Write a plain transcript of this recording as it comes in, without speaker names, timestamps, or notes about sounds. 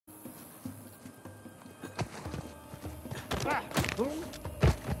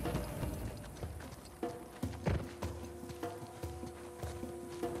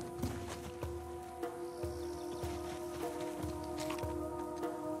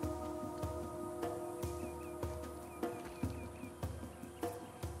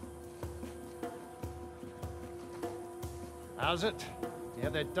How's it? You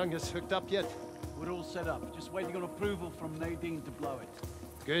have that dungus hooked up yet? We're all set up. Just waiting on approval from Nadine to blow it.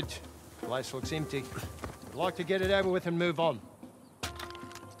 Good. Place looks empty. I'd like to get it over with and move on.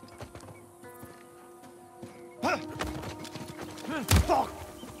 Fuck!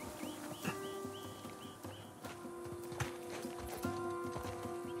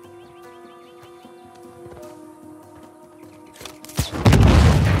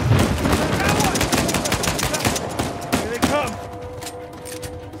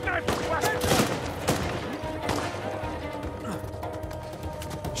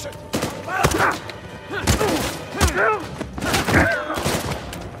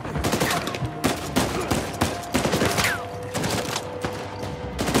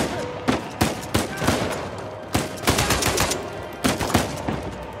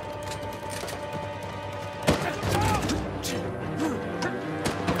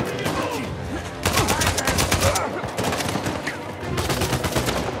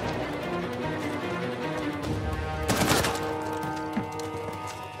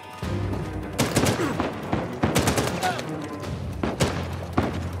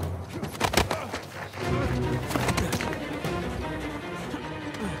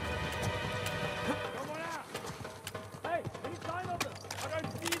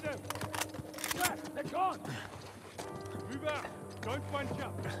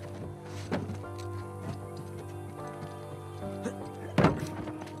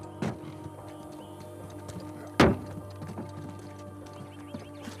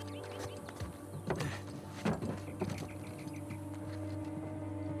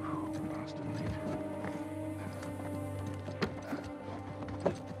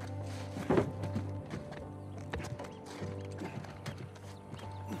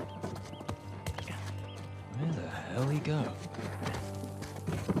 Where we go?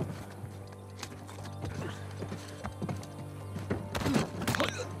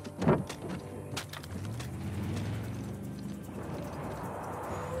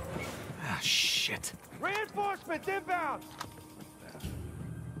 Ah, shit. Reinforcements inbound!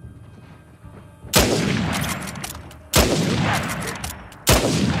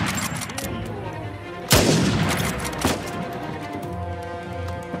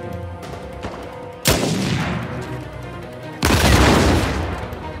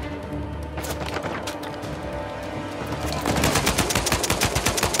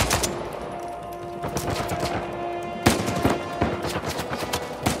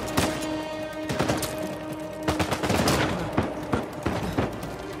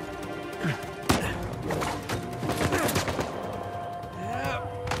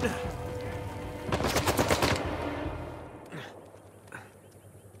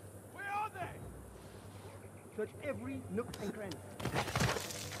 Search every nook and cranny.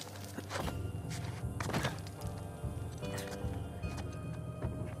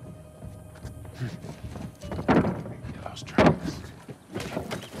 Those tracks.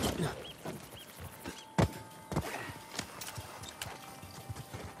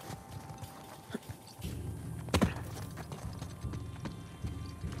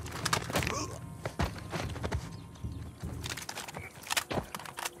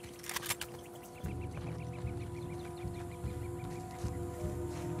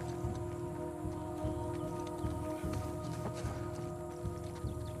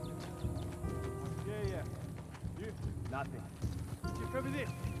 Nothing. Check over this.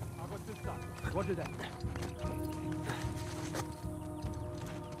 I got this stuff. Roger that.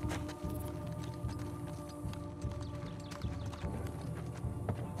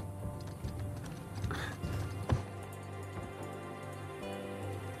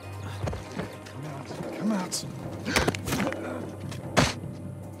 Come out.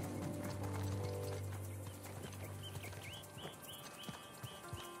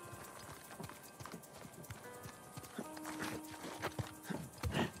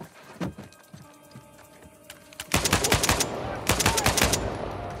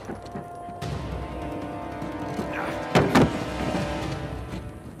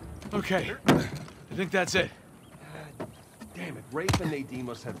 Okay. I think that's it. Damn it, Rafe and Nadine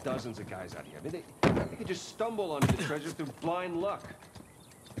must have dozens of guys out here. I mean, they could just stumble onto the treasure through blind luck.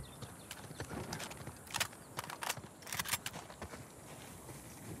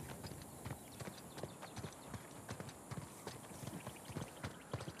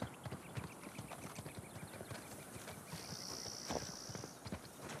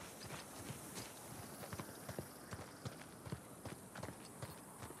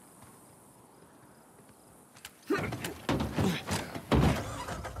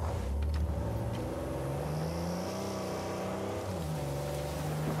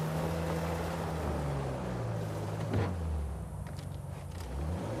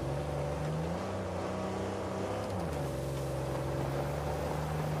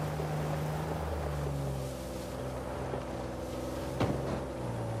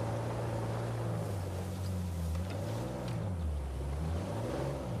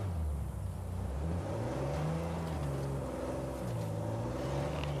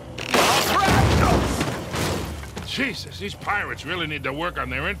 Jesus, these pirates really need to work on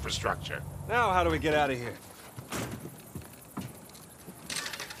their infrastructure. Now, how do we get out of here?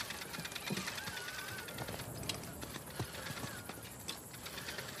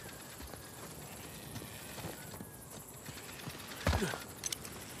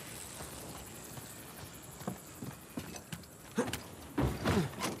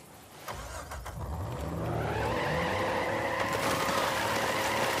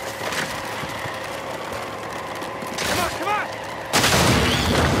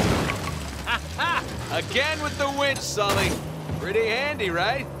 Again with the winch, Sully. Pretty handy,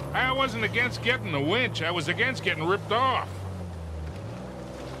 right? I wasn't against getting the winch. I was against getting ripped off.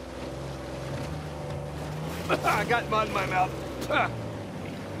 I got mud in my mouth.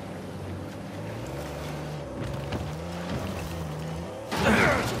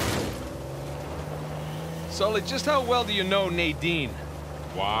 Sully, just how well do you know Nadine?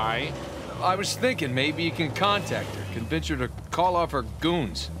 Why? I was thinking maybe you can contact her, convince her to call off her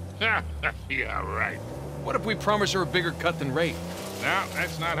goons. Yeah, right. What if we promise her a bigger cut than Rafe? No,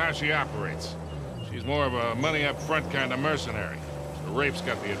 that's not how she operates. She's more of a money-up-front kind of mercenary. So Rafe's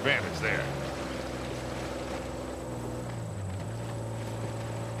got the advantage there.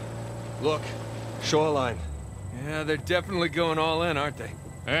 Look, shoreline. Yeah, they're definitely going all in, aren't they?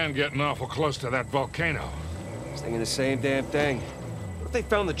 And getting awful close to that volcano. Thinking the same damn thing. What if they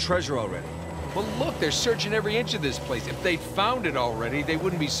found the treasure already? Well, look, they're searching every inch of this place. If they'd found it already, they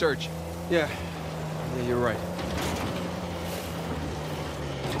wouldn't be searching. Yeah, you're right.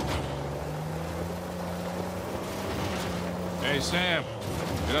 Hey, Sam,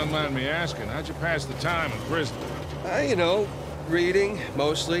 if you don't mind me asking, how'd you pass the time in prison? You know, reading,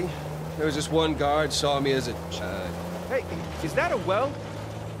 mostly. There was just one guard saw me as a... Hey, is that a well?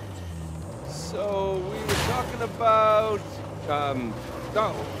 So, we were talking about...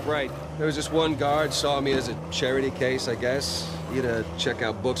 Oh, right. There was just one guard saw me as a charity case, I guess. He had to check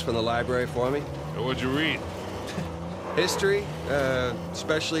out books from the library for me. So what'd you read? History,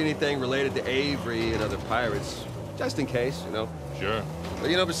 especially anything related to Avery and other pirates. Just in case, you know. Sure. But,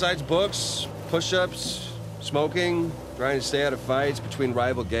 you know, besides books, push-ups, smoking, trying to stay out of fights between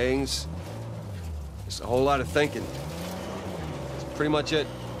rival gangs, just a whole lot of thinking. That's pretty much it.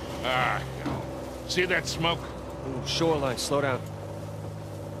 Ah, you know. See that smoke? Ooh, shoreline, slow down.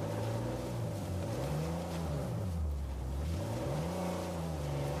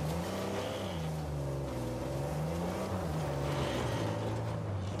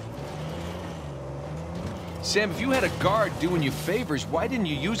 Sam, if you had a guard doing you favors, why didn't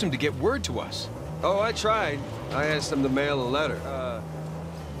you use him to get word to us? Oh, I tried. I asked them to mail a letter.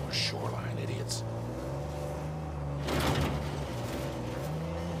 Shoreline idiots.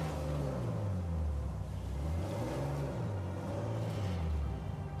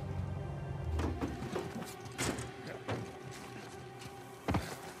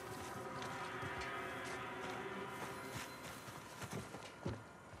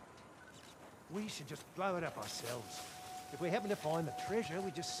 We should just blow it up ourselves. If we happen to find the treasure,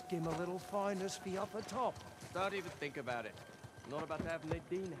 we just skim a little finder's fee off the top. Don't even think about it. I'm not about to have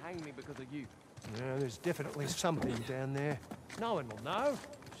Nadine hang me because of you. Yeah, there's definitely something down there. No one will know.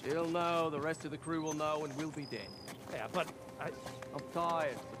 She'll know, the rest of the crew will know, and we'll be dead. Yeah, but I'm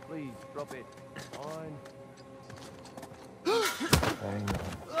tired, so please, drop it. fine. Hang on.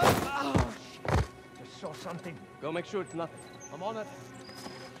 Oh, shit. Just saw something. Go make sure it's nothing. I'm on it.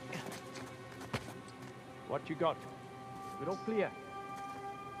 What you got? We're all clear.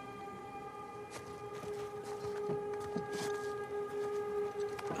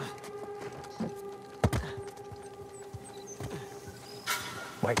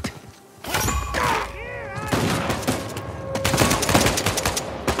 Wait.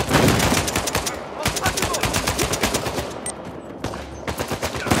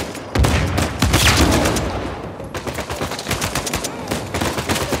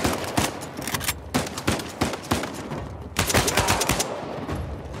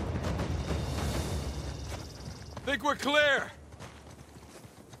 Think we're clear.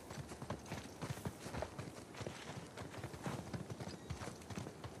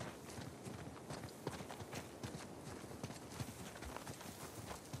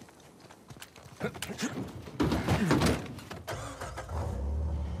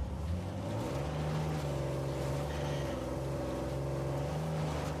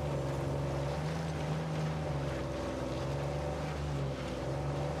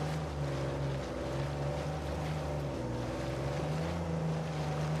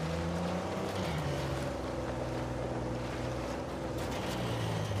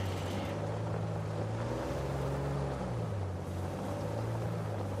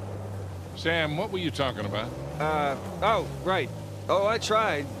 Sam, what were you talking about? Oh, right. Oh, I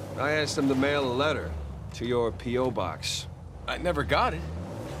tried. I asked them to mail a letter to your P.O. box. I never got it.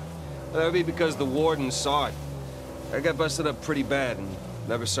 That would be because the warden saw it. I got busted up pretty bad and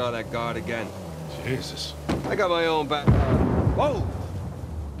never saw that guard again. Jesus. I got my own back. Whoa!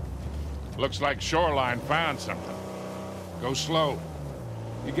 Looks like Shoreline found something. Go slow.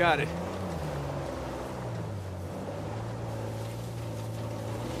 You got it.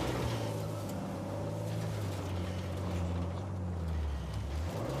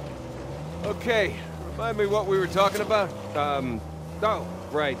 Okay, remind me what we were talking about? Oh,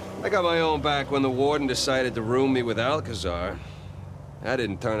 right. I got my own back when the warden decided to room me with Alcazar. That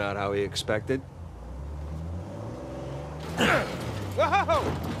didn't turn out how he expected. Whoa!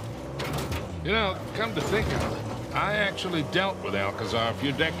 You know, come to think of it, I actually dealt with Alcazar a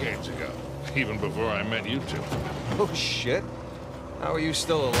few decades ago, even before I met you two. Oh, shit. How are you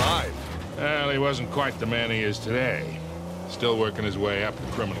still alive? Well, he wasn't quite the man he is today. Still working his way up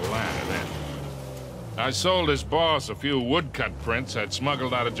the criminal ladder then. I sold his boss a few woodcut prints I'd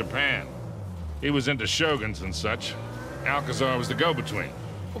smuggled out of Japan. He was into shoguns and such. Alcazar was the go-between.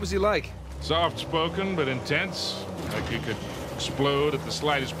 What was he like? Soft-spoken but intense, like he could explode at the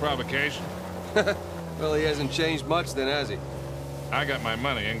slightest provocation. Well, he hasn't changed much then, has he? I got my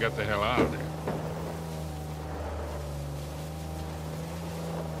money and got the hell out of there.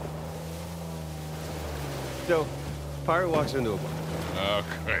 So, pirate walks into a bar, Oh,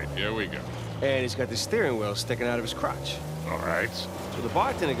 great. Here we go. and he's got the steering wheel sticking out of his crotch. All right. So the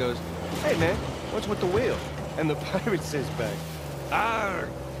bartender goes, "Hey, man, what's with the wheel?" And the pirate says back, "Arr,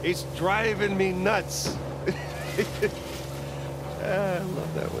 it's driving me nuts." I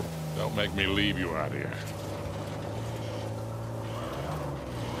love that one. Don't make me leave you out here.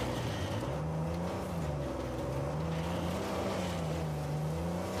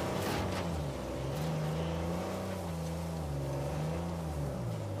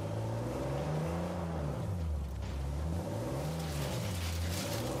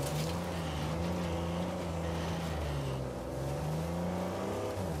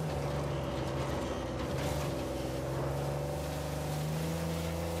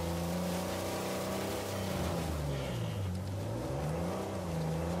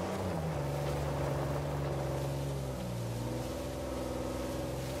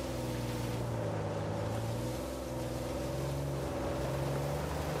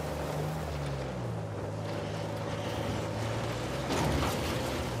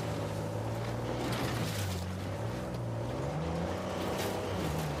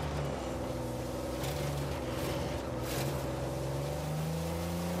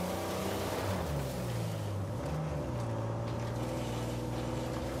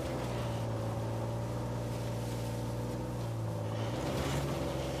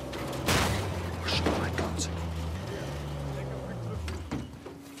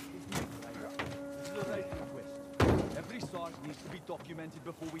 Needs to be documented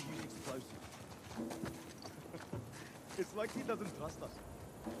before we use explosives. It's like he doesn't trust us.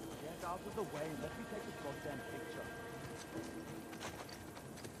 Get out of the way and let me take a goddamn picture.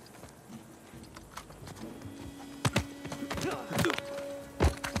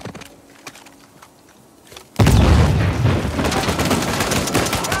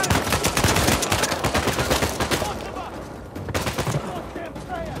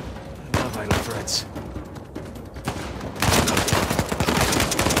 No vital threats.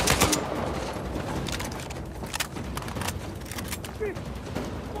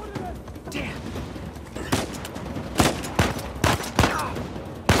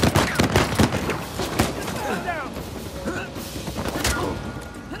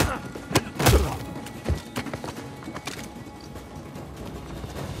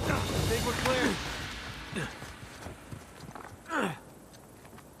 Think we're clear.